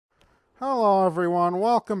Hello, everyone.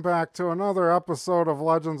 Welcome back to another episode of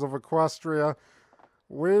Legends of Equestria.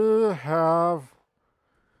 We have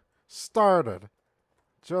started.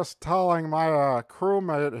 Just telling my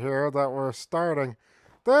crewmate here that we're starting.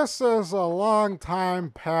 This is a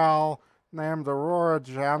longtime pal named Aurora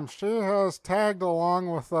Gem. She has tagged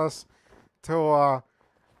along with us to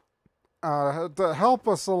help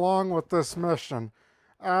us along with this mission.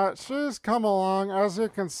 She's come along. As you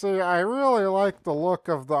can see, I really like the look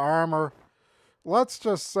of the armor. Let's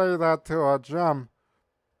just say that to a Gem.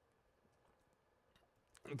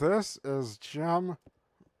 This is Gem.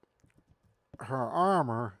 Her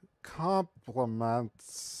armor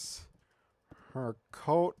complements her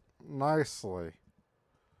coat nicely.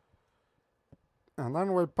 And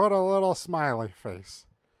then we put a little smiley face.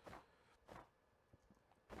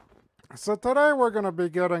 So today we're going to be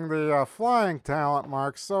getting the flying talent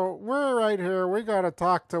marks. So we're right here. We got to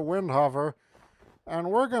talk to Windhover. And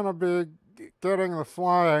we're going to be getting the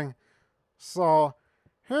flying. So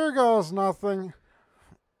here goes nothing.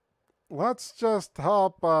 Let's just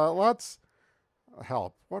help. Let's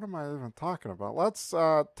help. What am I even talking about? Let's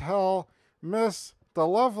tell the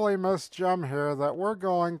lovely Miss Gem here that we're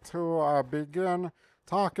going to begin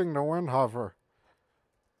talking to Windhover.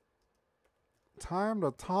 Time to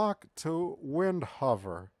talk to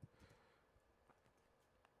Windhover.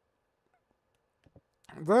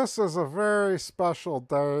 This is a very special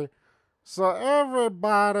day, so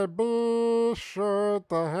everybody be sure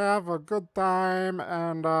to have a good time,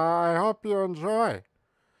 and I hope you enjoy.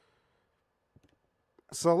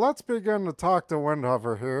 So let's begin to talk to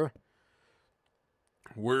Windhover here.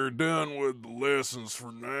 We're done with the lessons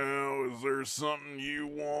for now. Is there something you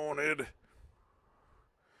wanted?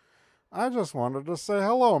 I just wanted to say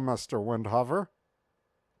hello, Mr. Windhover.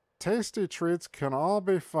 Tasty treats can all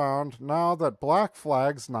be found now that Black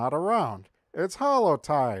Flag's not around. It's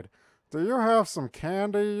Hallowtide. Do you have some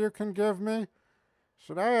candy you can give me?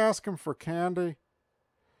 Should I ask him for candy?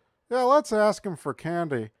 Yeah, let's ask him for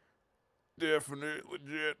candy. Definitely,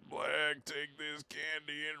 Jet Black. Take this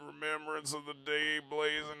candy in remembrance of the day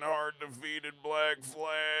Blazing Heart defeated Black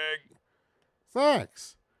Flag.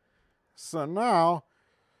 Thanks. So now,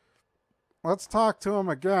 let's talk to him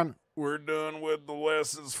again. We're done with the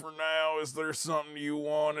lessons for now. Is there something you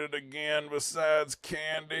wanted again besides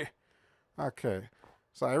candy? Okay,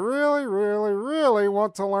 so I really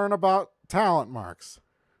want to learn about talent marks.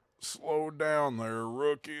 Slow down there,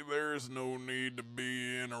 rookie. There's no need to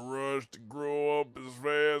be in a rush to grow up as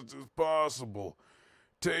fast as possible.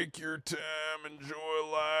 Take your time, enjoy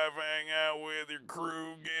life, hang out with your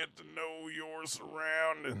crew, get to know your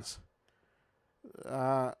surroundings.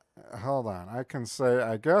 Hold on.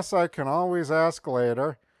 I guess I can always ask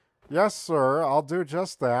later. Yes, sir, I'll do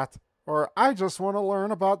just that. Or I just want to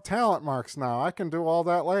learn about talent marks now. I can do all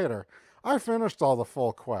that later. I finished all the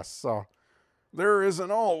full quests, so. There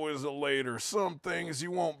isn't always a later. Some things you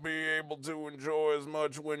won't be able to enjoy as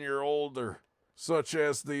much when you're older, such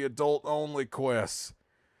as the adult-only quests.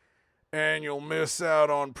 And you'll miss out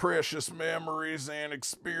on precious memories and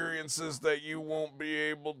experiences that you won't be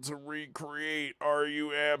able to recreate. Are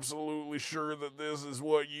you absolutely sure that this is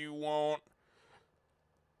what you want?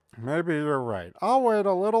 Maybe you're right. I'll wait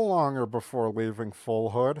a little longer before leaving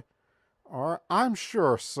Full Hood. Or I'm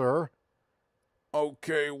sure, sir.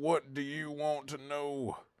 Okay, what do you want to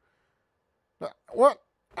know? What?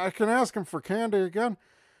 I can ask him for candy again?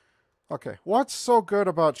 Okay, what's so good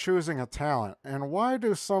about choosing a talent, and why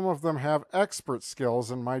do some of them have expert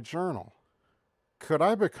skills in my journal? Could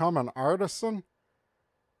I become an artisan?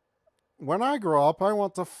 When I grow up, I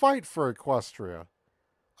want to fight for Equestria.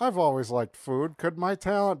 I've always liked food. Could my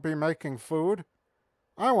talent be making food?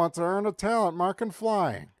 I want to earn a talent mark in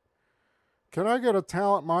flying. Can I get a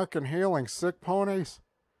talent mark in healing sick ponies?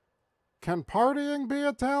 Can partying be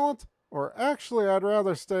a talent? Or actually, I'd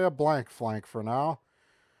rather stay a blank flank for now.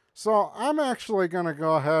 So I'm actually going to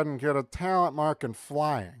go ahead and get a talent mark in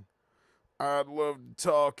flying. I'd love to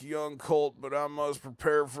talk young Colt, but I must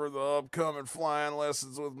prepare for the upcoming flying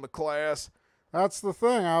lessons with my class. That's the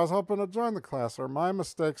thing. I was hoping to join the class, or my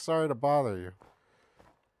mistake. Sorry to bother you.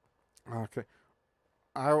 Okay.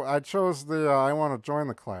 I chose the I want to join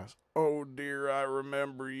the class. Oh dear, I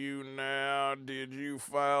remember you now. Did you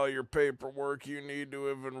file your paperwork? You need to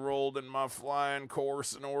have enrolled in my flying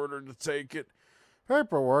course in order to take it.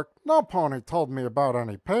 Paperwork? No pony told me about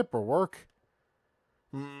any paperwork.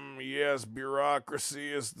 Yes,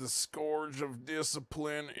 bureaucracy is the scourge of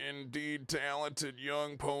discipline. Indeed, talented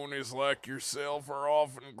young ponies like yourself are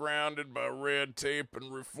often grounded by red tape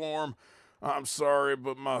and reform. I'm sorry,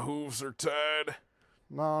 but my hooves are tied.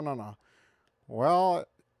 No. Well,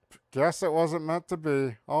 guess it wasn't meant to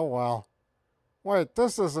be. Oh well. Wait,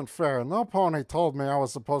 this isn't fair. No pony told me I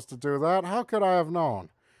was supposed to do that. How could I have known?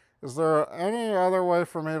 Is there any other way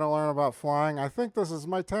for me to learn about flying? I think this is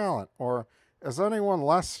my talent. Or is anyone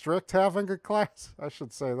less strict having a class? I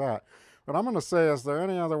should say that. But I'm going to say, is there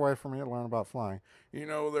any other way for me to learn about flying? You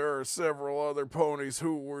know, there are several other ponies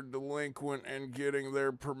who were delinquent in getting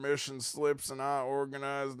their permission slips, and I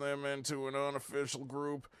organized them into an unofficial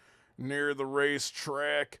group near the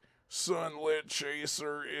racetrack. Sunlit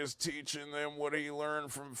Chaser is teaching them what he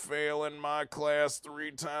learned from failing my class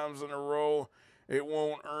 3 times in a row. It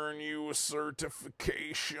won't earn you a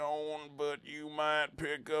certification, but you might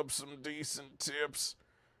pick up some decent tips.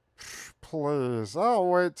 Please, I'll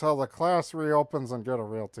wait till the class reopens and get a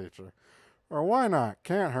real teacher. Or why not?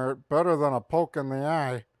 Can't hurt. Better than a poke in the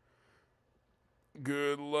eye.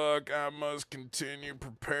 Good luck. I must continue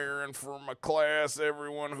preparing for my class.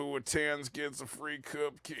 Everyone who attends gets a free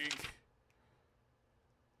cupcake.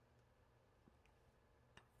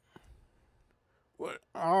 What?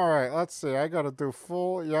 All right, let's see. I got to do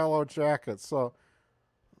full yellow jacket. So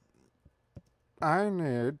I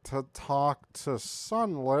need to talk to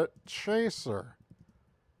Sunlit Chaser.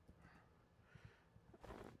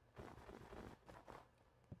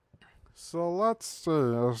 So let's see.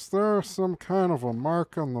 Is there some kind of a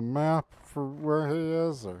mark on the map for where he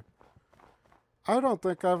is? Or I don't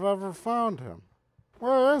think I've ever found him.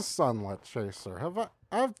 Where is Sunlit Chaser?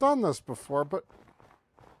 I've done this before, but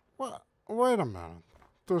what? Wait a minute.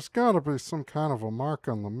 There's got to be some kind of a mark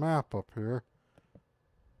on the map up here.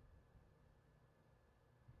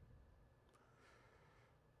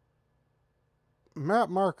 Map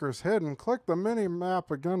markers hidden. Click the mini map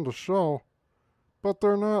again to show. But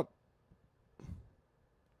they're not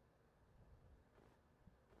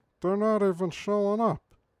even showing up.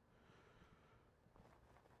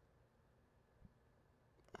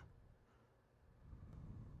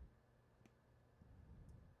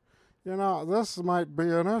 You know, this might be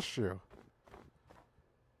an issue.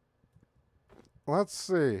 Let's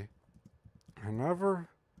see. I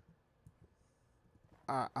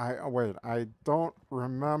don't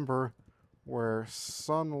remember where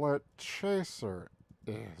Sunlit Chaser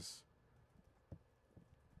is.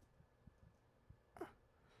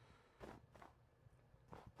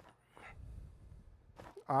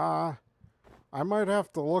 I might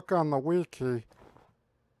have to look on the wiki.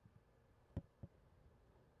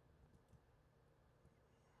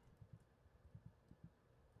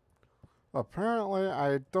 Apparently,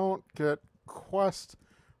 I don't get quest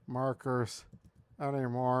markers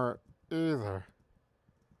anymore either.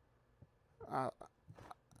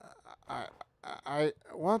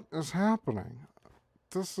 What is happening?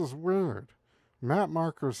 This is weird. Map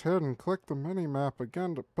markers hidden. Click the mini map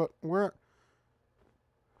again but where?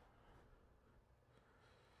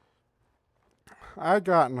 I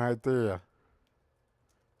got an idea.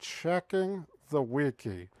 Checking the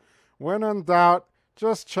wiki. When in doubt,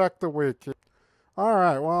 just check the wiki.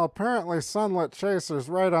 Alright, well, apparently Sunlit Chaser's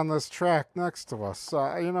right on this track next to us.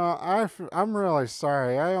 You know, I'm really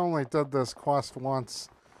sorry. I only did this quest once,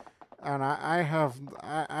 and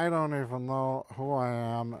I don't even know who I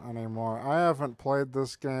am anymore. I haven't played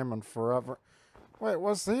this game in forever. Wait,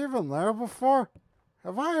 was he even there before?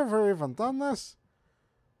 Have I ever even done this?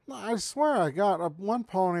 No, I swear I got one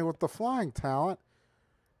pony with the flying talent.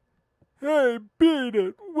 Hey, beat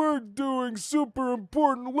it! We're doing super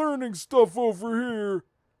important learning stuff over here!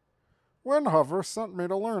 Windhover sent me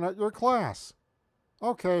to learn at your class.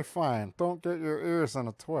 Okay, fine. Don't get your ears in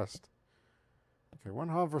a twist. Okay,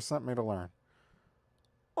 Windhover sent me to learn.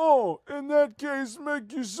 Oh, in that case,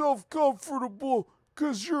 make yourself comfortable,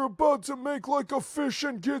 'cause you're about to make like a fish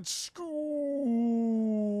and get schooled.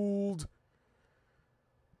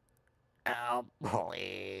 Oh,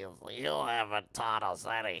 please, you haven't taught us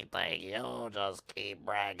anything. You just keep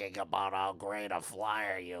bragging about how great a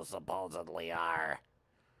flyer you supposedly are.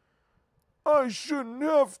 I shouldn't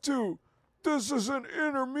have to. This is an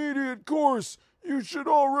intermediate course. You should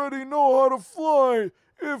already know how to fly.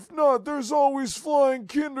 If not, there's always flying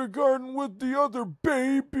kindergarten with the other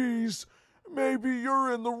babies. Maybe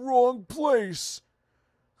you're in the wrong place.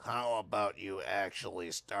 How about you actually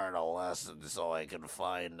start a lesson so I can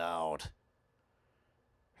find out?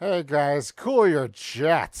 Hey guys, cool your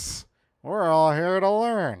jets. We're all here to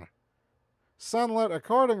learn. Sunlit,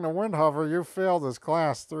 according to Windhover, you failed his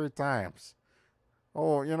class 3 times.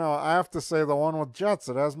 Oh, you know, I have to say the one with jets.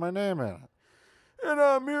 It has my name in it. And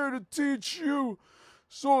I'm here to teach you.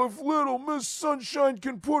 So if little Miss Sunshine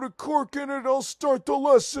can put a cork in it, I'll start the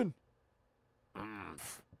lesson.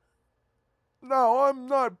 Now, I'm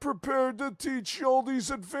not prepared to teach you all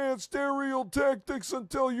these advanced aerial tactics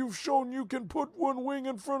until you've shown you can put one wing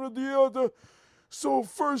in front of the other. So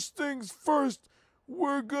first things first,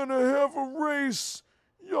 we're gonna have a race.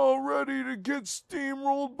 Y'all ready to get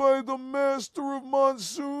steamrolled by the master of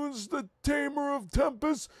monsoons, the tamer of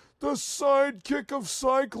tempests, the sidekick of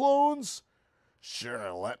cyclones?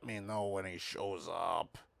 Sure, let me know when he shows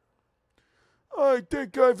up. I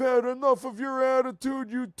think I've had enough of your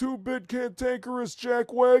attitude, you two-bit cantankerous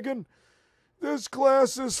jackwagon. This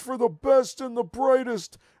class is for the best and the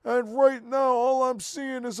brightest, and right now all I'm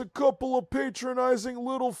seeing is a couple of patronizing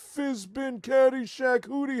little fizz-bin caddyshack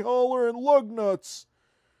hootie holler and lug nuts.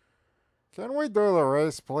 Can we do the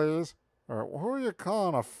race, please? Or who are you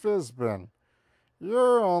calling a fizzbin?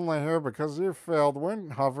 You're only here because you failed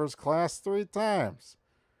Wind Hover's class 3 times.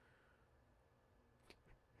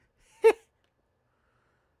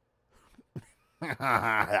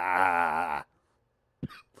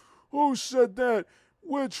 Who said that?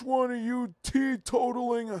 Which one of you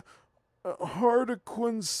teetotaling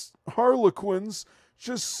harlequins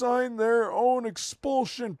just signed their own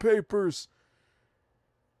expulsion papers?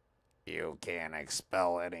 You can't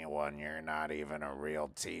expel anyone. You're not even a real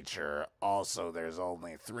teacher. Also, there's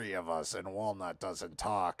only 3 of us, and Walnut doesn't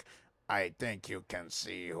talk. I think you can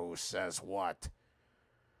see who says what.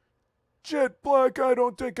 Jet Black, I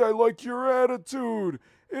don't think I like your attitude.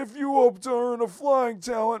 If you hope to earn a flying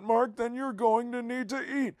talent mark, then you're going to need to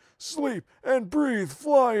eat, sleep, and breathe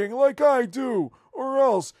flying like I do, or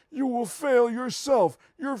else you will fail yourself,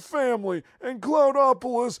 your family, and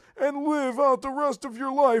Cloudopolis, and live out the rest of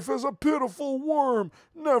your life as a pitiful worm,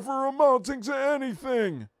 never amounting to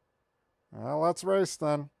anything. Well, let's race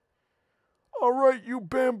then. All right, you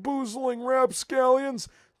bamboozling rapscallions,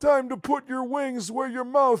 time to put your wings where your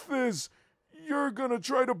mouth is. You're gonna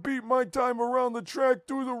try to beat my time around the track,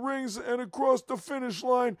 through the rings, and across the finish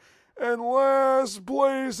line, and last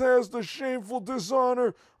place has the shameful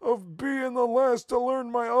dishonor of being the last to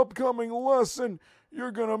learn my upcoming lesson.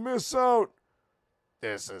 You're gonna miss out.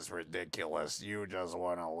 This is ridiculous. You just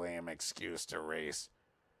want a lame excuse to race.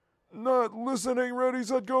 Not listening, ready,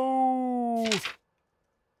 set, go!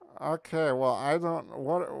 Okay, well,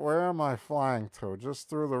 where am I flying to? Just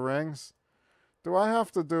through the rings? Do I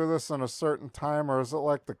have to do this in a certain time, or is it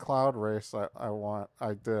like the cloud race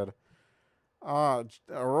I did?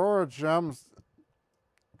 Aurora Gem's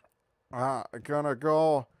gonna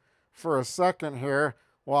go for a second here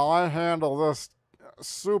while I handle this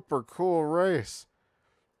super cool race.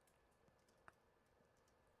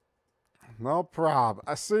 No prob.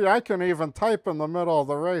 I can even type in the middle of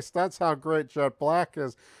the race. That's how great Jet Black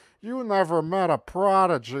is. You never met a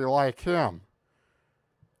prodigy like him.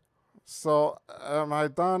 So, am I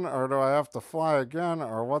done, or do I have to fly again,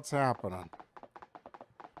 or what's happening?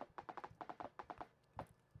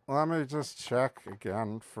 Let me just check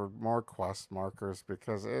again for more quest markers,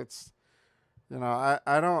 because it's, I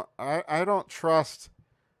don't trust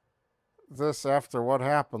this after what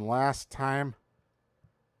happened last time.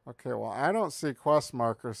 Okay, well, I don't see quest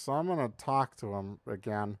markers, so I'm going to talk to him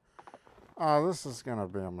again. This is going to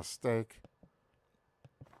be a mistake.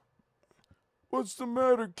 What's the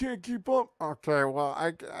matter? Can't keep up? Okay, well,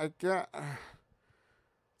 I get...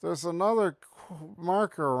 There's another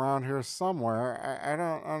marker around here somewhere. I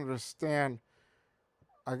don't understand.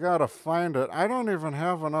 I gotta find it. I don't even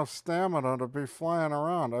have enough stamina to be flying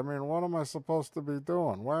around. I mean, what am I supposed to be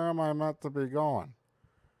doing? Where am I meant to be going?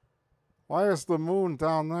 Why is the moon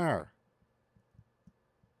down there?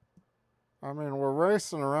 I mean, we're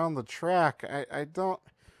racing around the track.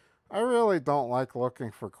 I really don't like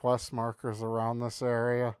looking for quest markers around this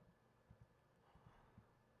area.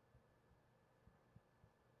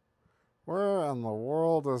 Where in the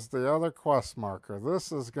world is the other quest marker?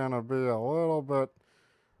 This is going to be a little bit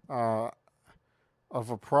of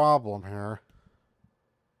a problem here.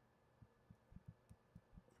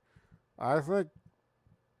 I think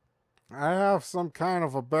I have some kind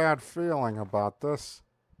of a bad feeling about this.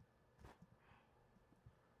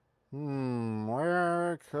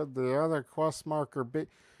 Where could the other quest marker be?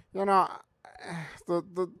 You know,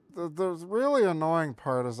 the really annoying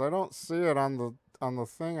part is I don't see it on the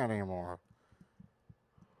thing anymore.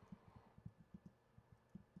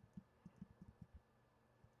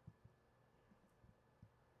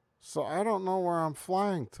 So I don't know where I'm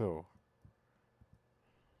flying to.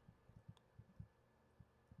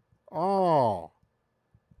 Oh.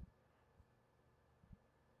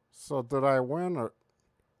 So did I win or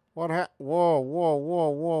what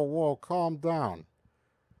whoa, calm down.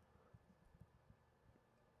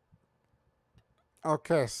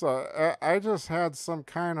 Okay, so I just had some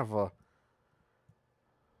kind of a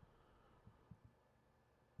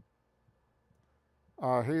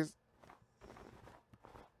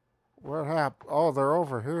what happened? Oh, they're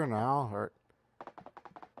over here now. Or,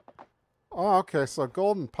 Oh, okay, so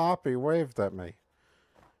Golden Poppy waved at me.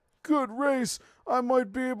 Good race. I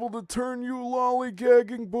might be able to turn you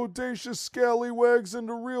lollygagging, bodacious scallywags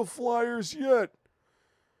into real flyers yet.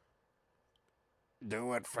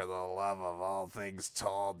 Do it for the love of all things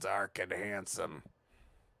tall, dark, and handsome.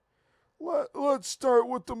 Let's start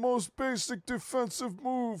with the most basic defensive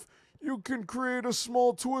move. You can create a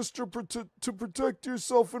small twister to protect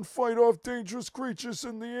yourself and fight off dangerous creatures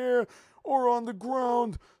in the air or on the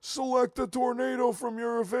ground. Select a tornado from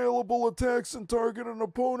your available attacks and target an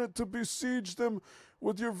opponent to besiege them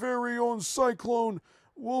with your very own cyclone.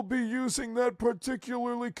 We'll be using that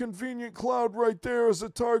particularly convenient cloud right there as a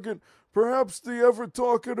target. Perhaps the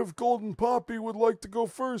ever-talkative Golden Poppy would like to go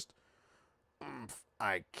first.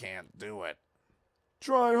 I can't do it.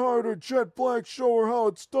 Try harder, Jet Black. Show her how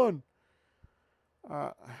it's done.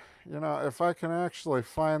 If I can actually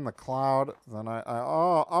find the cloud, then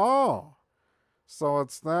oh. So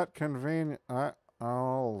it's that convenient. Oh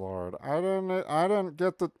Lord, I didn't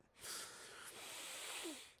get the.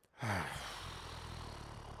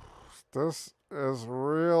 This is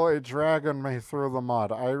really dragging me through the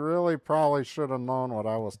mud. I really probably should have known what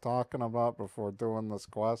I was talking about before doing this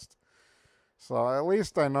quest. So at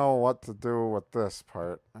least I know what to do with this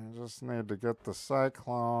part. I just need to get the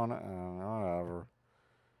cyclone and whatever.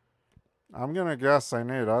 I'm going to guess I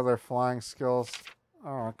need other flying skills.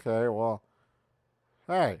 Oh, okay, well.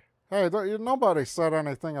 Hey, nobody said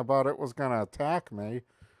anything about it was going to attack me.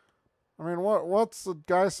 I mean, what's the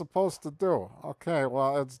guy supposed to do? Okay,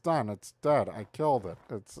 well, it's done. It's dead. I killed it.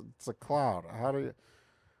 It's a cloud. How do you...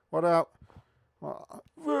 What up? Well,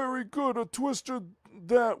 very good. A twister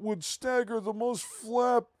that would stagger the most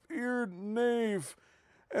flap-eared knave,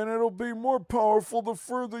 and it'll be more powerful the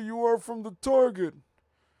further you are from the target.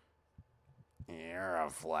 You're a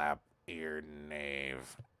flap-eared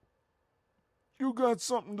knave. You got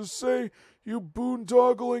something to say, you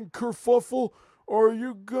boondoggling kerfuffle, or are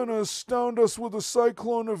you gonna astound us with a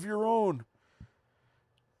cyclone of your own?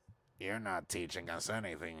 You're not teaching us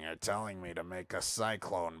anything. You're telling me to make a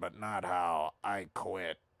cyclone, but not how. I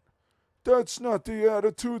quit. That's not the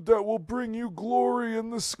attitude that will bring you glory in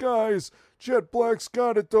the skies. Jet Black's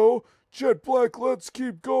got it, though. Jet Black, let's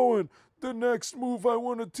keep going. The next move I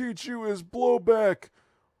want to teach you is blowback.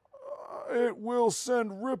 It will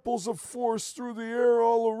send ripples of force through the air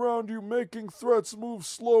all around you, making threats move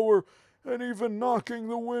slower and even knocking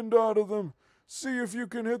the wind out of them. See if you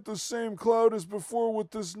can hit the same cloud as before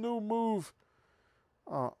with this new move.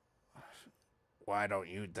 Why don't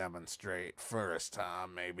you demonstrate first, huh?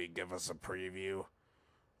 Maybe give us a preview.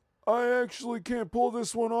 I actually can't pull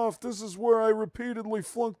this one off. This is where I repeatedly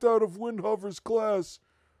flunked out of Windhover's class.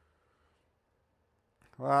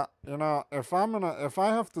 Well, if I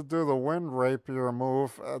have to do the wind rapier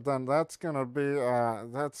move, then that's gonna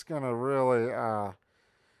really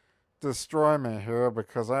destroy me here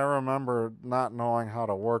because I remember not knowing how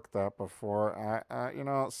to work that before.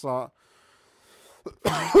 So.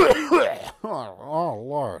 Oh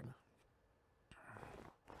Lord.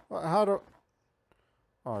 How do?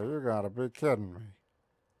 Oh, you gotta be kidding me.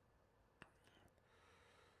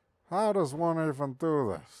 How does one even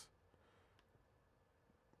do this?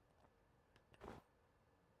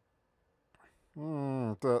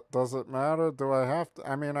 Does it matter? Do I have to?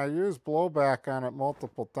 I mean, I used blowback on it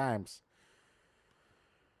multiple times.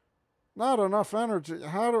 Not enough energy.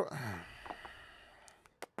 How do...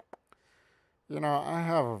 I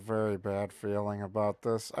have a very bad feeling about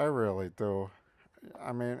this. I really do.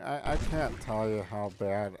 I mean, I can't tell you how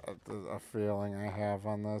bad a feeling I have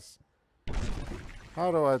on this.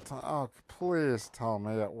 How do I... Oh, please tell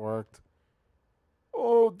me it worked.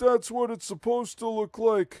 Oh, that's what it's supposed to look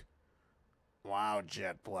like. Wow,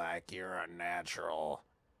 Jet Black, you're a natural.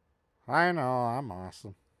 I know, I'm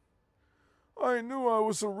awesome. I knew I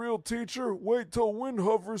was a real teacher. Wait till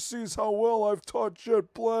Windhover sees how well I've taught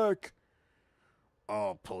Jet Black.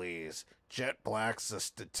 Oh, please. Jet Black's a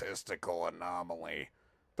statistical anomaly.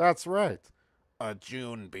 That's right. A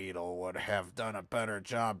June beetle would have done a better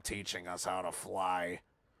job teaching us how to fly.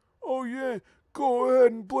 Oh, yeah. Go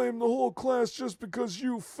ahead and blame the whole class just because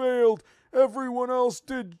you failed. Everyone else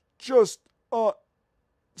did just,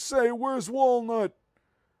 say, where's Walnut?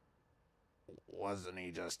 Wasn't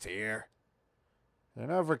he just here? He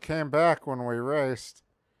never came back when we raced.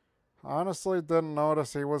 Honestly, didn't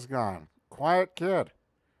notice he was gone. Quiet kid.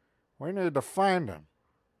 We need to find him.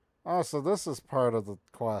 Oh, so this is part of the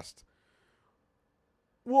quest.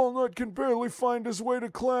 Walnut can barely find his way to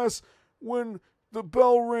class when the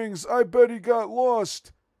bell rings. I bet he got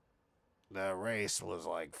lost. The race was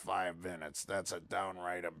like 5 minutes. That's a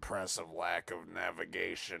downright impressive lack of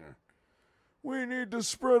navigation. We need to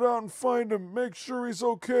spread out and find him. Make sure he's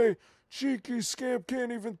okay. Cheeky scamp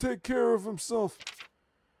can't even take care of himself.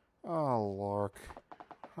 Oh, look.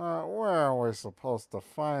 Where are we supposed to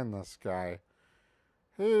find this guy?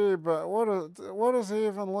 But what does he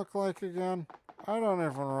even look like again? I don't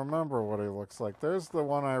even remember what he looks like. There's the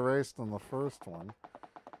one I raced in the first one.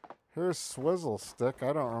 Here's Swizzle Stick.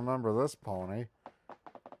 I don't remember this pony.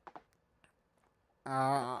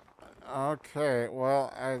 Okay.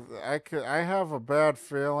 Well, I have a bad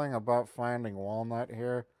feeling about finding Walnut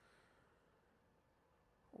here.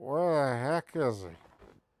 Where the heck is he?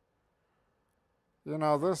 You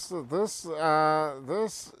know, this,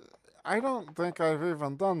 I don't think I've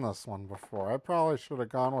even done this one before. I probably should have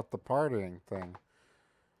gone with the partying thing.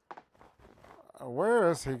 Where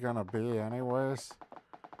is he gonna be anyways?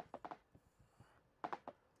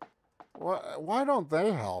 Why don't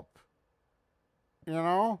they help? You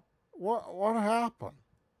know? What happened?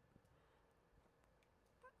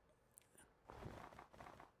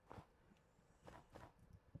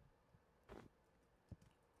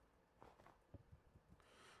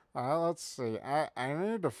 Let's see. I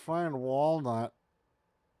need to find Walnut.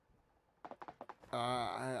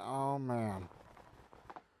 Oh man.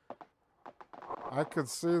 I could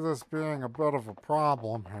see this being a bit of a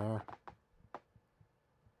problem here.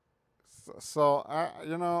 So,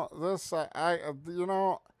 you know,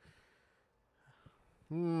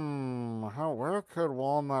 where could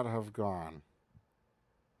Walnut have gone?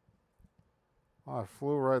 Oh, I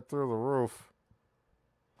flew right through the roof.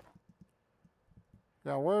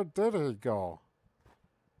 Yeah, where did he go?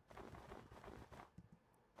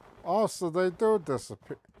 Oh, so they do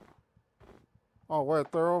disappear. Oh,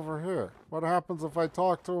 wait, they're over here. What happens if I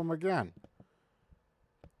talk to them again?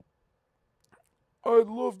 I'd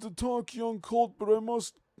love to talk, young colt, but I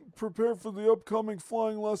must prepare for the upcoming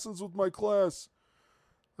flying lessons with my class.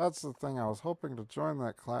 That's the thing. I was hoping to join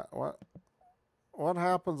that class. What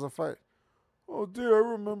happens if I... Oh dear, I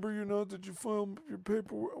remember you now. Did you file your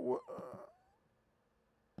paperwork?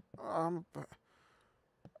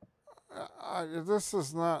 This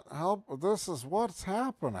is not help. This is what's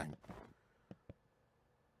happening.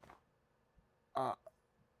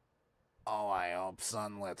 Oh, I hope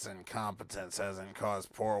Sunlet's incompetence hasn't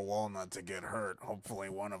caused poor Walnut to get hurt. Hopefully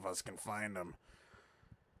one of us can find him.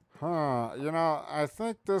 You know, I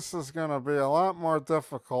think this is going to be a lot more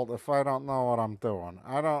difficult if I don't know what I'm doing.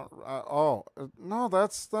 I don't... no,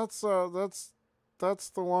 that's the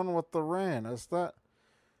one with the rain. Is that...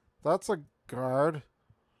 That's a guard.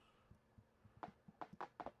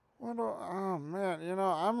 Oh, man, you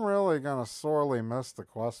know, I'm really going to sorely miss the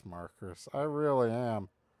quest markers. I really am.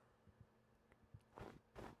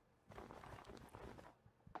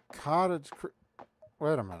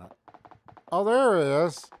 Wait a minute. Oh, there he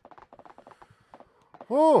is.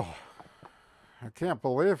 Oh, I can't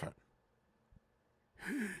believe it.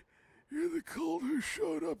 You're the colt who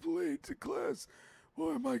showed up late to class.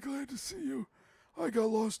 Boy, am I glad to see you. I got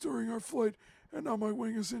lost during our flight, and now my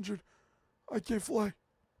wing is injured. I can't fly.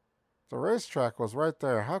 The racetrack was right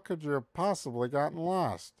there. How could you have possibly gotten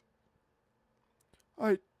lost?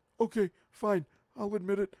 Okay, fine. I'll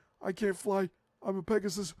admit it. I can't fly. I'm a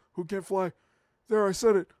Pegasus who can't fly. There, I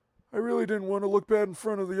said it. I really didn't want to look bad in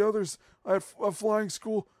front of the others at a flying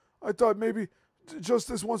school. I thought maybe just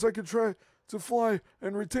this once I could try to fly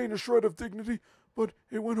and retain a shred of dignity, but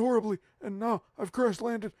it went horribly, and now I've crash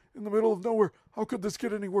landed in the middle of nowhere. How could this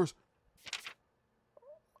get any worse?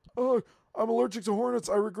 I'm allergic to hornets.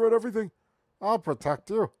 I regret everything. I'll protect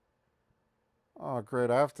you. Oh, great.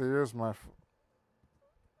 I have to use my...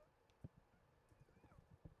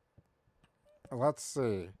 Let's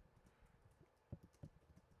see.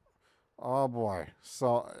 Oh, boy.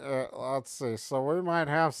 So, let's see. So, we might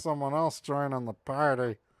have someone else joining the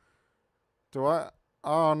party. Do I...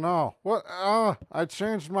 Oh, no. What? I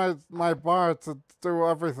changed my bar to do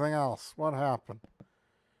everything else. What happened?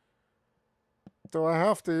 Do I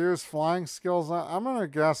have to use flying skills? I'm going to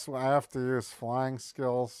guess I have to use flying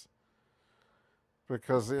skills.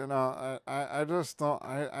 Because, you know, I just don't...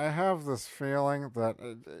 I have this feeling that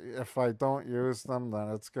if I don't use them, then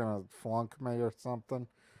it's going to flunk me or something.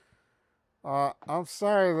 I'm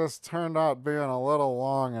sorry this turned out being a little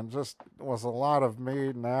long and just was a lot of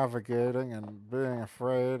me navigating and being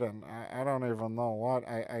afraid, and I don't even know what.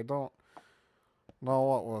 I don't know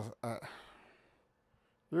what was...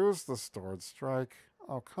 use the stored strike.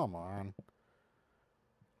 Oh, come on.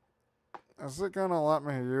 Is it going to let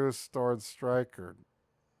me use stored strike or...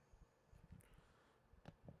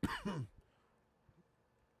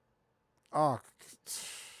 oh.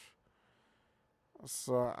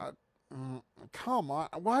 So, Come on.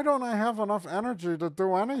 Why don't I have enough energy to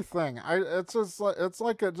do anything? It's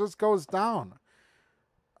like it just goes down.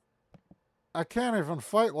 I can't even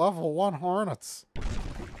fight level 1 hornets.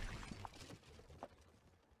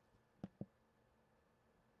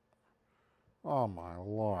 Oh my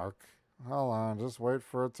lord. Hold on, just wait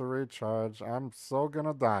for it to recharge. I'm so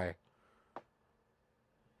gonna die.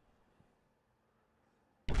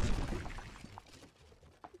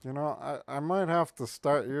 You know, I might have to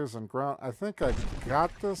start using ground. I think I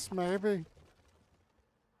got this, maybe?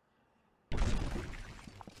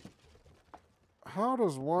 How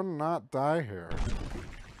does one not die here?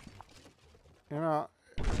 You know,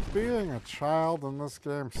 being a child in this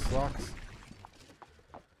game sucks.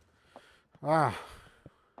 Ah.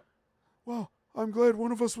 Well, I'm glad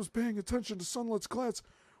one of us was paying attention to Sunlet's class.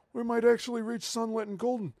 We might actually reach Sunlet and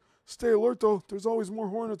Golden. Stay alert, though. There's always more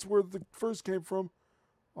hornets where the first came from.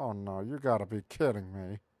 Oh no, you gotta be kidding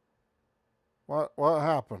me. What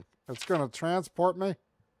happened? It's gonna transport me?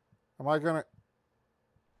 Am I gonna...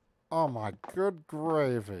 Oh my good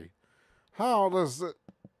gravy. How does it...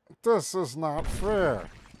 This is not fair.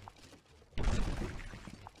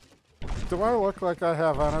 Do I look like I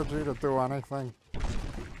have energy to do anything?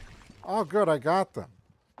 Oh good, I got them.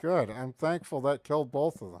 Good, I'm thankful that killed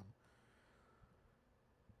both of them.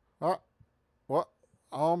 What?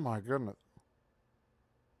 Oh my goodness.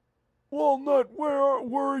 Walnut, where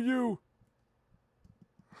were you?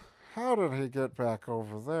 How did he get back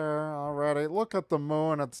over there already? Look at the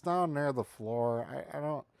moon. It's down near the floor. I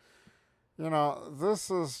don't... You know,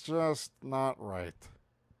 this is just not right.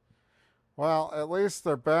 Well, at least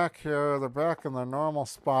they're back here. They're back in their normal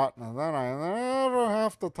spot. And then I never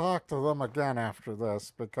have to talk to them again after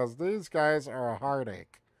this. Because these guys are a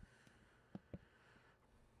heartache.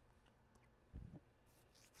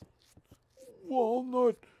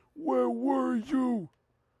 Walnut, where were you?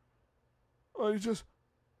 I just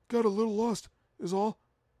got a little lost, is all.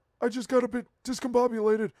 I just got a bit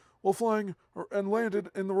discombobulated while flying and landed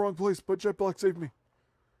in the wrong place, but Jetblack saved me.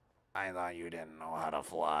 I thought you didn't know how to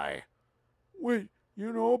fly. Wait,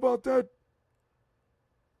 you know about that?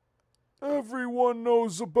 Everyone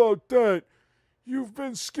knows about that. You've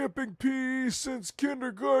been skipping PE since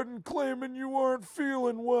kindergarten claiming you aren't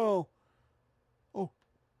feeling well. Oh.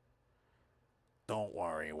 Don't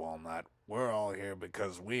worry, Walnut. We're all here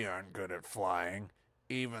because we aren't good at flying.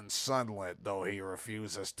 Even Sunlit, though he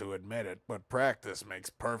refuses to admit it, but practice makes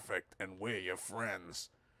perfect, and we're your friends.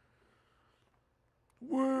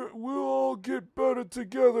 We'll all get better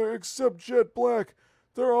together except Jet Black.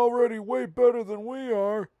 They're already way better than we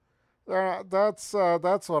are. That's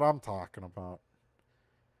what I'm talking about.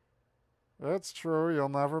 It's true, you'll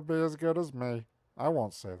never be as good as me. I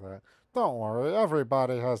won't say that. Don't worry,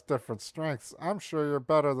 everybody has different strengths. I'm sure you're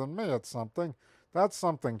better than me at something. That's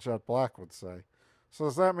something Jet Black would say. So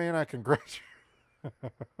does that mean I can graduate?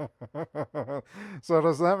 So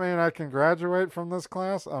does that mean I can graduate from this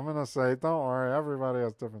class? I'm going to say, don't worry, everybody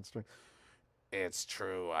has different strengths. It's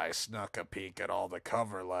true, I snuck a peek at all the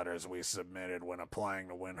cover letters we submitted when applying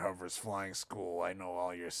to Windhover's flying school. I know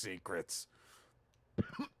all your secrets.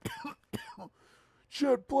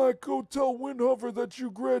 Jet Black, go tell Windhover that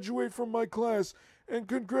you graduate from my class. And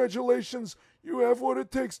congratulations, you have what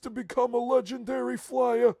it takes to become a legendary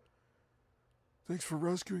flyer. Thanks for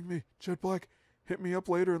rescuing me, Jet Black. Hit me up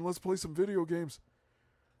later and let's play some video games.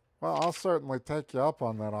 Well, I'll certainly take you up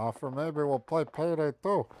on that offer. Maybe we'll play Payday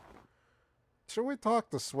 2. Should we talk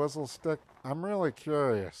to Swizzle Stick? I'm really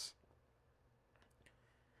curious.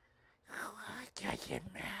 What does it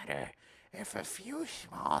matter if a few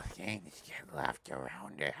small things get left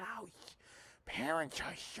around the house? Parents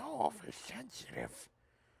are so oversensitive.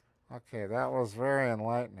 Okay, that was very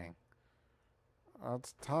enlightening.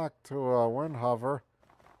 Let's talk to Windhover.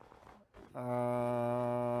 Well,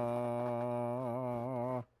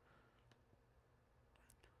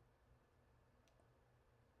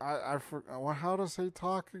 how does he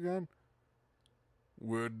talk again?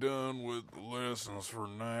 We're done with the lessons for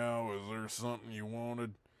now. Is there something you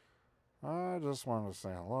wanted? I just wanted to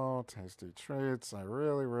say hello, tasty treats. I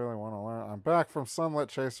really, really want to learn. I'm back from Sunlit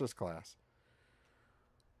Chaser's class.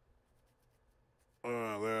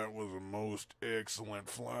 That was a most excellent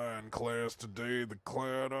flying class today. The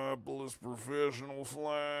Cloudopolis professional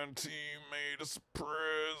flying team made a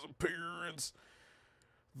surprise appearance.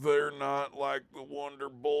 They're not like the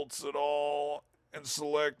Wonderbolts at all, and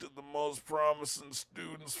selected the most promising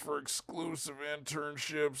students for exclusive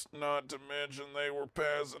internships, not to mention they were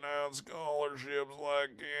passing out scholarships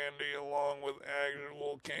like candy along with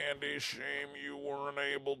actual candy. Shame you weren't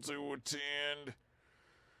able to attend.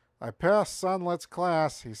 I passed Sunlit's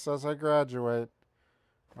class. He says I graduate.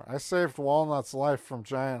 I saved Walnut's life from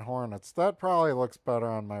giant hornets. That probably looks better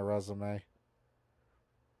on my resume.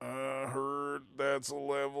 I heard that's a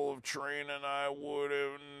level of training I would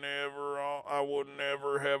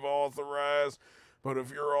never have authorized. But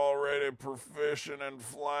if you're already proficient in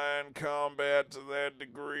flying combat to that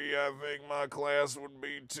degree, I think my class would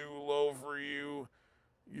be too low for you.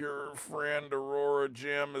 Your friend Aurora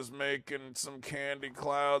Gem is making some candy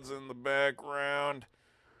clouds in the background.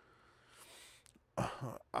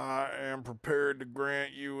 I am prepared to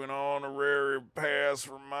grant you an honorary pass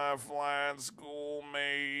for my flying school,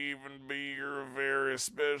 may even be your very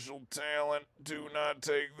special talent. Do not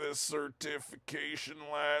take this certification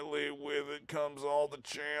lightly. With it comes all the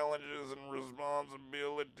challenges and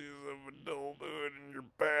responsibilities of adulthood, and your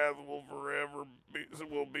path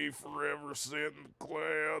will be forever set in the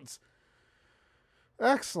clouds.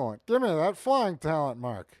 Excellent. Give me that flying talent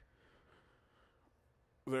mark.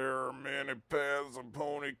 There are many paths a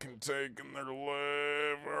pony can take in their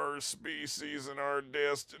life. Our species and our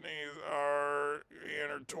destinies are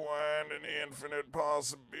intertwined in infinite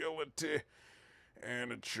possibility,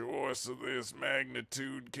 and a choice of this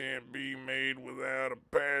magnitude can't be made without a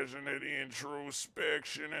passionate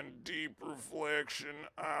introspection and deep reflection.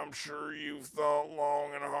 I'm sure you've thought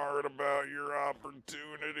long and hard about your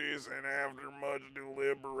opportunities, and after much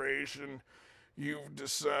deliberation, you've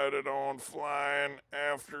decided on flying.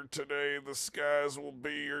 After today, the skies will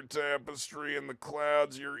be your tapestry and the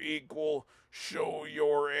clouds your equal. Show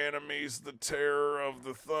your enemies the terror of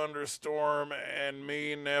the thunderstorm and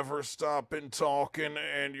me never stopping talking,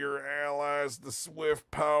 and your allies the swift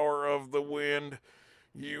power of the wind.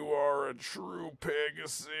 You are a true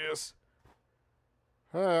Pegasus.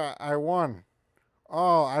 Hey, I won.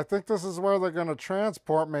 Oh, I think this is where they're going to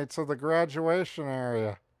transport me to the graduation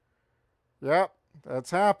area. Yep, it's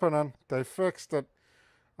happening. They fixed it.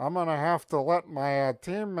 I'm going to have to let my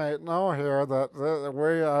teammate know here that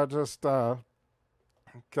we just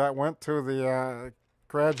went to the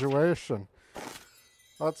graduation.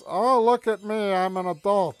 Oh, look at me. I'm an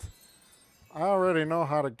adult. I already know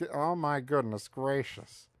how to get... Oh, my goodness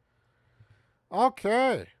gracious.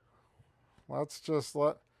 Okay. Let's just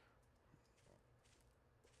let...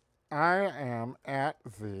 I am at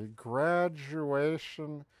the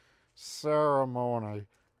graduation ceremony.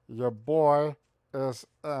 Your boy is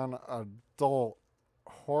an adult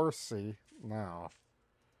horsey now.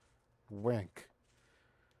 Wink.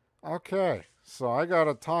 Okay, so I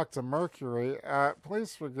gotta talk to Mercury.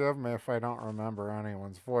 Please forgive me if I don't remember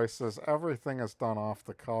anyone's voices. Everything is done off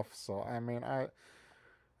the cuff, so I mean,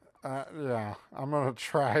 yeah, I'm gonna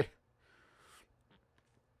try.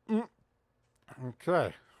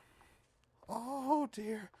 Okay. Oh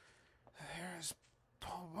dear, there's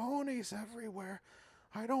ponies everywhere.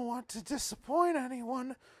 I don't want to disappoint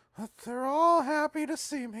anyone, but they're all happy to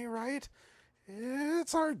see me, right?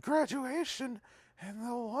 It's our graduation, and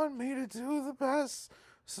they'll want me to do the best,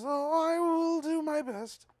 so I will do my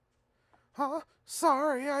best. Huh?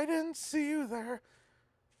 Sorry, I didn't see you there.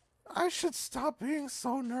 I should stop being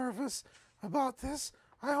so nervous about this.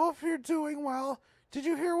 I hope you're doing well. Did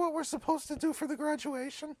you hear what we're supposed to do for the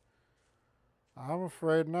graduation? I'm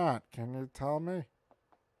afraid not. Can you tell me?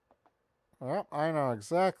 Well, I know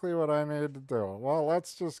exactly what I need to do. Well,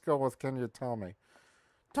 let's just go with can you tell me?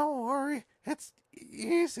 Don't worry. It's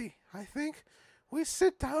easy, I think. We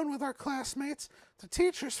sit down with our classmates, the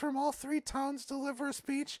teachers from all 3 towns deliver a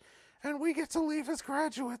speech, and we get to leave as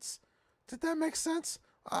graduates. Did that make sense?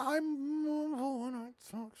 I'm mumble when I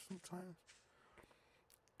talk sometimes.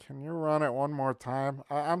 Can you run it one more time?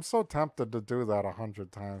 I'm so tempted to do that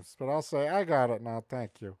 100 times, but I'll say I got it now,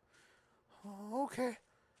 thank you. Okay.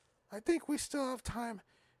 I think we still have time.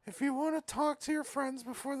 If you want to talk to your friends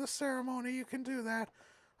before the ceremony, you can do that.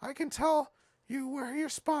 I can tell you where your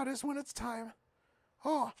spot is when it's time.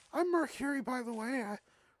 Oh, I'm Mercury, by the way. I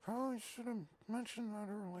probably should have mentioned that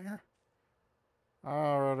earlier. I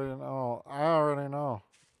already know.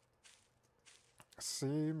 See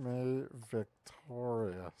me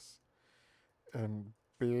victorious in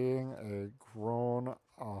being a grown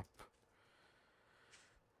up.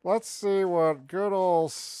 Let's see what good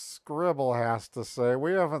old Scribble has to say.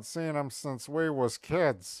 We haven't seen him since we was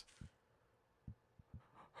kids.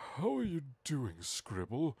 How are you doing,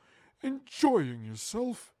 Scribble? Enjoying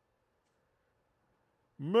yourself?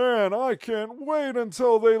 Man, I can't wait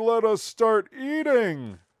until they let us start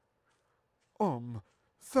eating.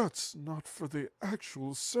 That's not for the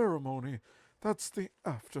actual ceremony. That's the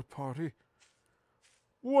after party.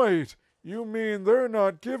 Wait, you mean they're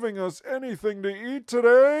not giving us anything to eat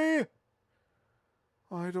today?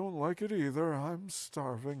 I don't like it either. I'm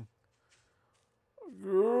starving.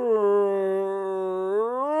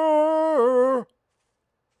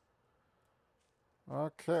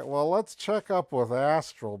 Okay, well, let's check up with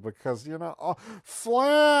Astral because, oh,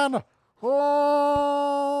 Flan!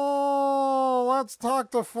 Oh, let's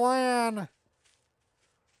talk to Flan.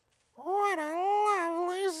 What a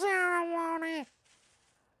lovely ceremony.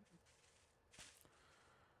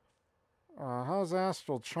 How's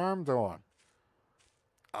Astral Charm doing?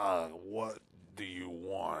 What do you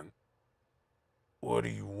want? What do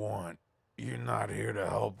you want? You're not here to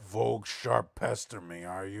help Vogue Sharp pester me,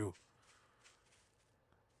 are you?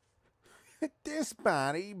 This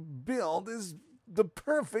body build is the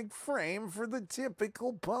perfect frame for the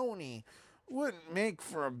typical pony. Wouldn't make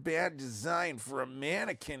for a bad design for a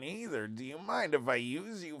mannequin either. Do you mind if I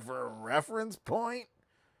use you for a reference point?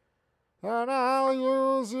 And I'll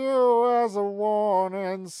use you as a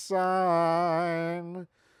warning sign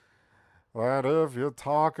that if you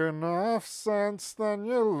talk enough sense, then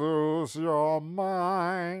you lose your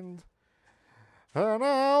mind. And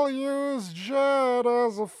I'll use Jed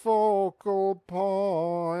as a focal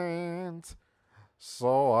point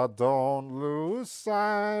so I don't lose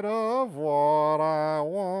sight of what I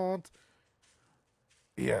want.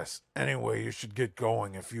 Yes, anyway, you should get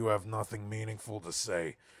going if you have nothing meaningful to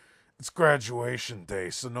say. It's graduation day,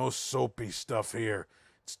 so no soapy stuff here.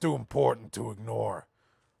 It's too important to ignore.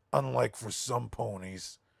 Unlike for some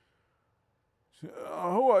ponies.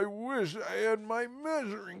 Oh, I wish I had my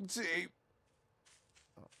measuring tape.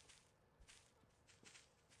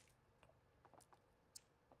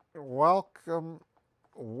 Welcome,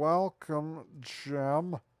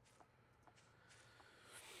 Jim.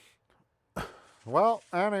 Well,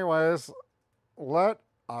 anyways, let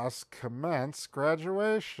us commence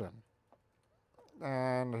graduation.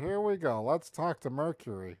 And here we go. Let's talk to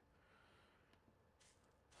Mercury.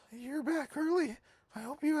 You're back early. I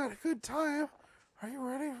hope you had a good time. Are you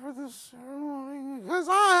ready for the ceremony? Because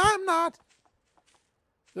I'm not.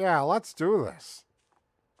 Yeah, let's do this.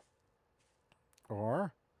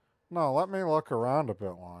 Or, no, let me look around a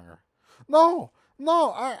bit longer. No,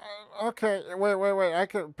 okay, wait, I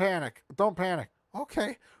can panic. Don't panic.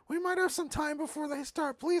 Okay, we might have some time before they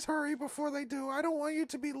start. Please hurry before they do. I don't want you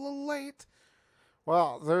to be a little late.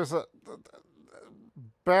 Well, there's a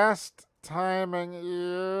best timing.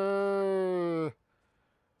 Yeah.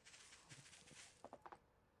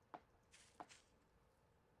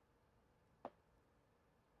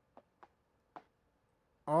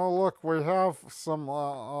 Oh, look, we have some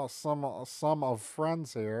of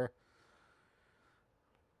friends here.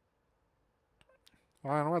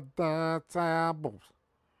 And with the tables.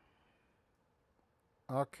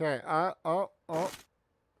 Okay, oh,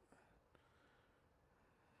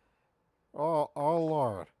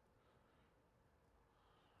 Lord.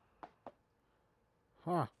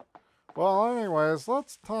 Huh. Well, anyways,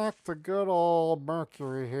 let's talk to good old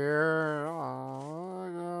Mercury here.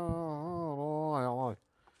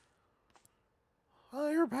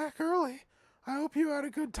 You're back early. I hope you had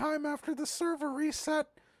a good time after the server reset.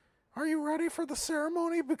 Are you ready for the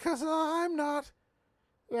ceremony? Because I'm not.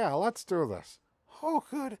 Yeah, let's do this. Oh,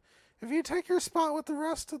 good. If you take your spot with the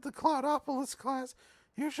rest of the Cloudopolis class,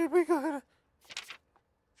 you should be good.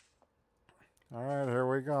 All right, here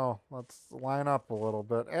we go. Let's line up a little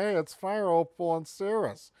bit. Hey, it's Fire Opal and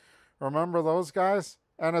Cirrus. Remember those guys?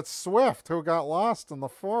 And it's Swift, who got lost in the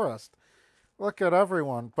forest. Look at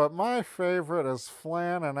everyone. But my favorite is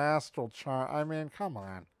Flan and Astral Charm. I mean, come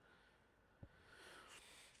on.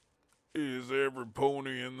 Is every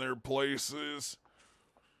pony in their places?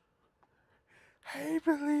 I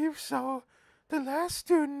believe so. The last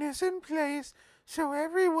student is in place, so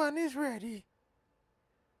everyone is ready.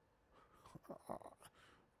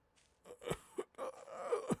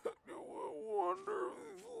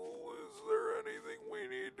 Wonderful. Is there anything we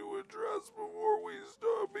need to address before we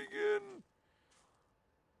begin?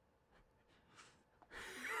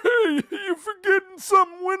 Hey, you forgetting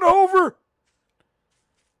something went over?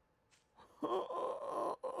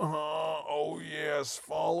 Oh, yes,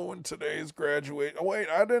 following today's graduate. Oh, wait,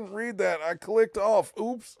 I didn't read that. I clicked off.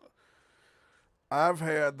 Oops. I've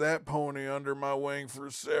had that pony under my wing for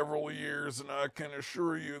several years, and I can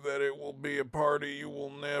assure you that it will be a party you will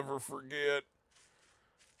never forget.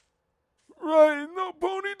 Right, no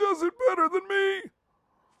pony does it better than me.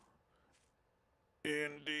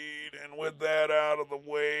 Indeed, and with that out of the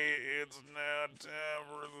way, it's now time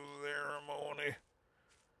for the ceremony.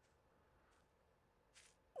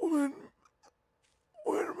 When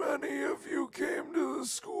many of you came to the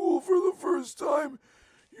school for the first time,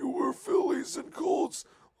 you were fillies and colts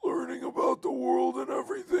learning about the world and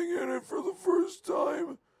everything in it for the first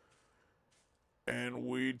time. And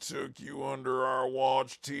we took you under our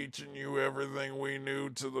watch, teaching you everything we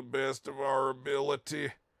knew to the best of our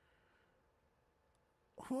ability.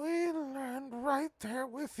 We learned right there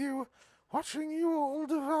with you, watching you all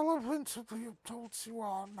develop into the adults you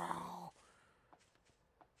are now.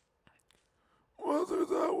 Whether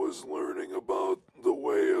that was learning about the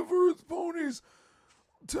way of Earth ponies,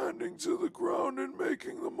 tending to the ground and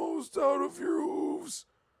making the most out of your hooves,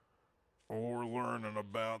 or learning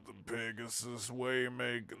about the Pegasus way,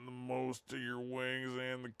 making the most of your wings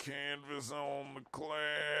and the canvas on the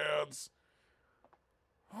clouds.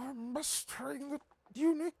 Or mastering the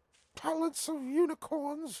unique talents of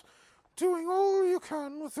unicorns, doing all you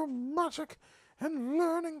can with your magic and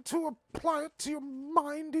learning to apply it to your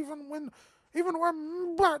mind even where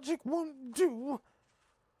magic won't do.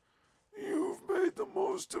 You've made the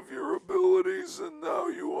most of your abilities, and now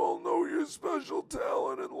you all know your special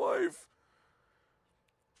talent in life.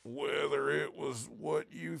 Whether it was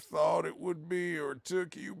what you thought it would be or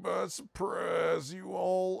took you by surprise, you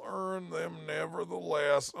all earned them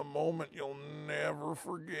nevertheless, a moment you'll never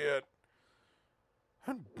forget.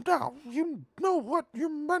 And now you know what you're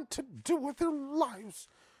meant to do with your lives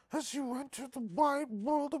as you enter the wide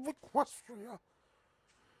world of Equestria.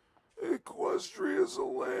 Equestria is a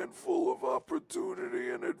land full of opportunity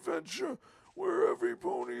and adventure, where every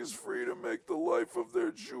pony is free to make the life of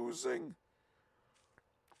their choosing.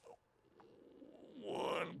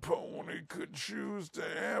 One pony could choose to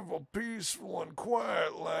have a peaceful and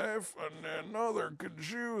quiet life, and another could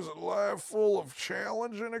choose a life full of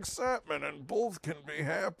challenge and excitement, and both can be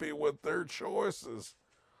happy with their choices.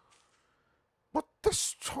 But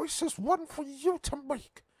this choice is one for you to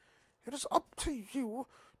make. It is up to you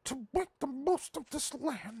to make the most of this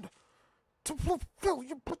land, to fulfill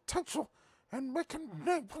your potential and make a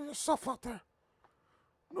name for yourself out there.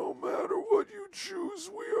 No matter what you choose,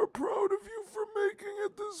 we are proud of you for making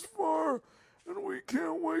it this far, and we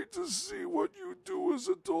can't wait to see what you do as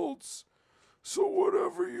adults. So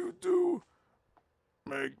whatever you do,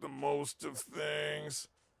 make the most of things.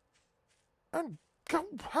 And go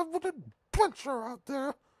have an adventure out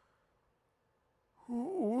there.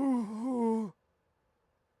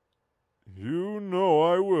 You know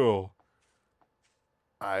I will.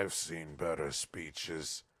 I've seen better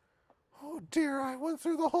speeches. Oh dear, I went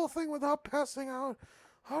through the whole thing without passing out.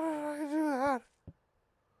 How did I do that?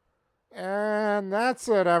 And that's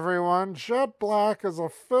it, everyone. Jet Black is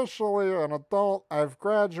officially an adult. I've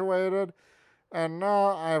graduated, and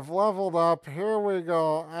now I've leveled up. Here we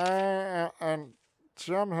go. And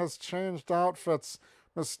Gem has changed outfits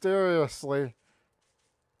mysteriously.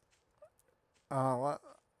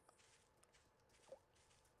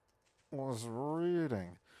 Was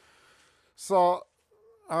reading. So,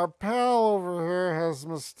 our pal over here has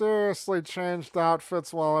mysteriously changed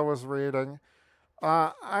outfits while I was reading.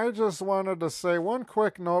 I just wanted to say one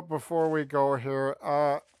quick note before we go here.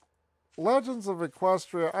 Legends of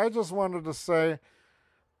Equestria, I just wanted to say,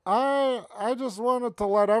 I just wanted to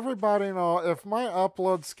let everybody know if my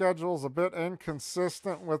upload schedule's a bit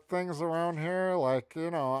inconsistent with things around here, like,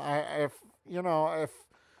 if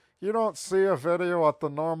you don't see a video at the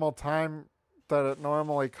normal time that it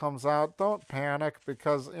normally comes out, don't panic,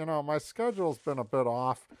 because, my schedule's been a bit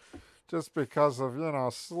off just because of,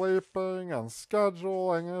 sleeping and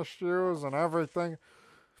scheduling issues and everything.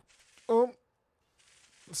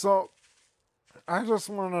 So I just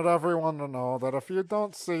wanted everyone to know that if you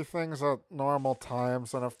don't see things at normal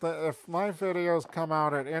times, and if my videos come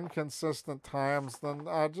out at inconsistent times, then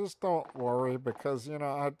just don't worry, because,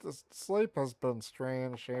 sleep has been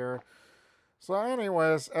strange here. So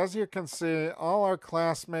anyways, as you can see, all our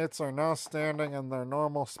classmates are now standing in their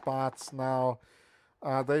normal spots now.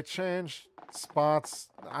 They changed spots.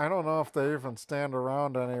 I don't know if they even stand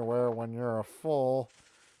around anywhere when you're a full,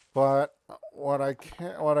 but what I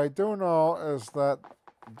do know is that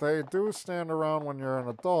they do stand around when you're an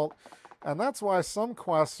adult, and that's why some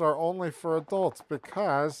quests are only for adults,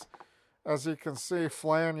 because as you can see,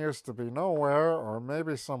 Flan used to be nowhere, or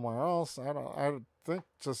maybe somewhere else. I think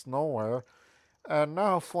just nowhere. And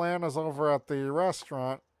now Flan is over at the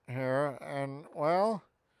restaurant here, and, well,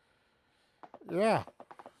 yeah.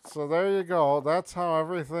 So there you go. That's how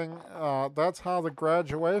everything, that's how the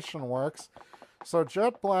graduation works. So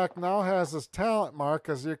Jet Black now has his talent mark,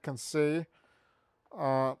 as you can see.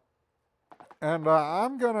 And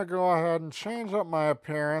I'm going to go ahead and change up my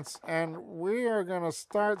appearance, and we are going to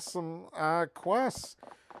start some quests.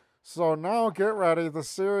 So now get ready. The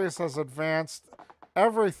series has advanced.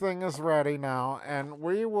 Everything is ready now, and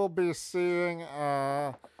we will be seeing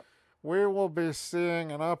an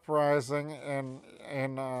uprising in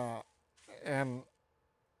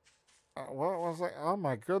what was it? Oh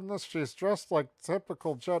my goodness, she's dressed like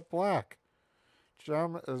typical Jet Black.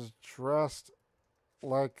 Gem is dressed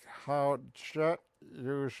like how Jet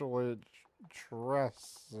usually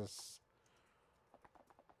dresses.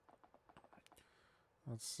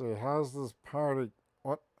 Let's see, how's this party?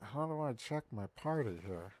 What? How do I check my party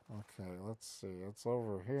here? Okay, let's see. It's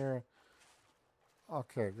over here.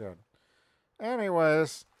 Okay, good.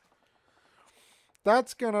 Anyways,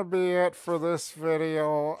 that's going to be it for this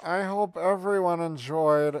video. I hope everyone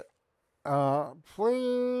enjoyed.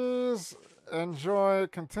 Please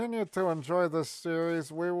continue to enjoy this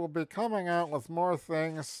series. We will be coming out with more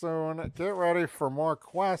things soon. Get ready for more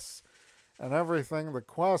quests and everything. The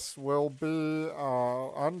quests will be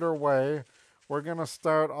underway. We're going to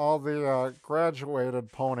start all the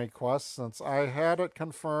graduated pony quests. Since I had it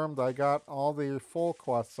confirmed, I got all the full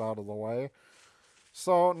quests out of the way.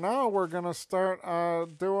 So now we're going to start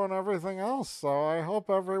doing everything else. So I hope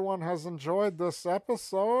everyone has enjoyed this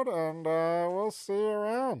episode, and we'll see you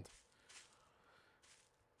around.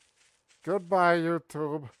 Goodbye,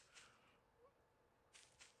 YouTube.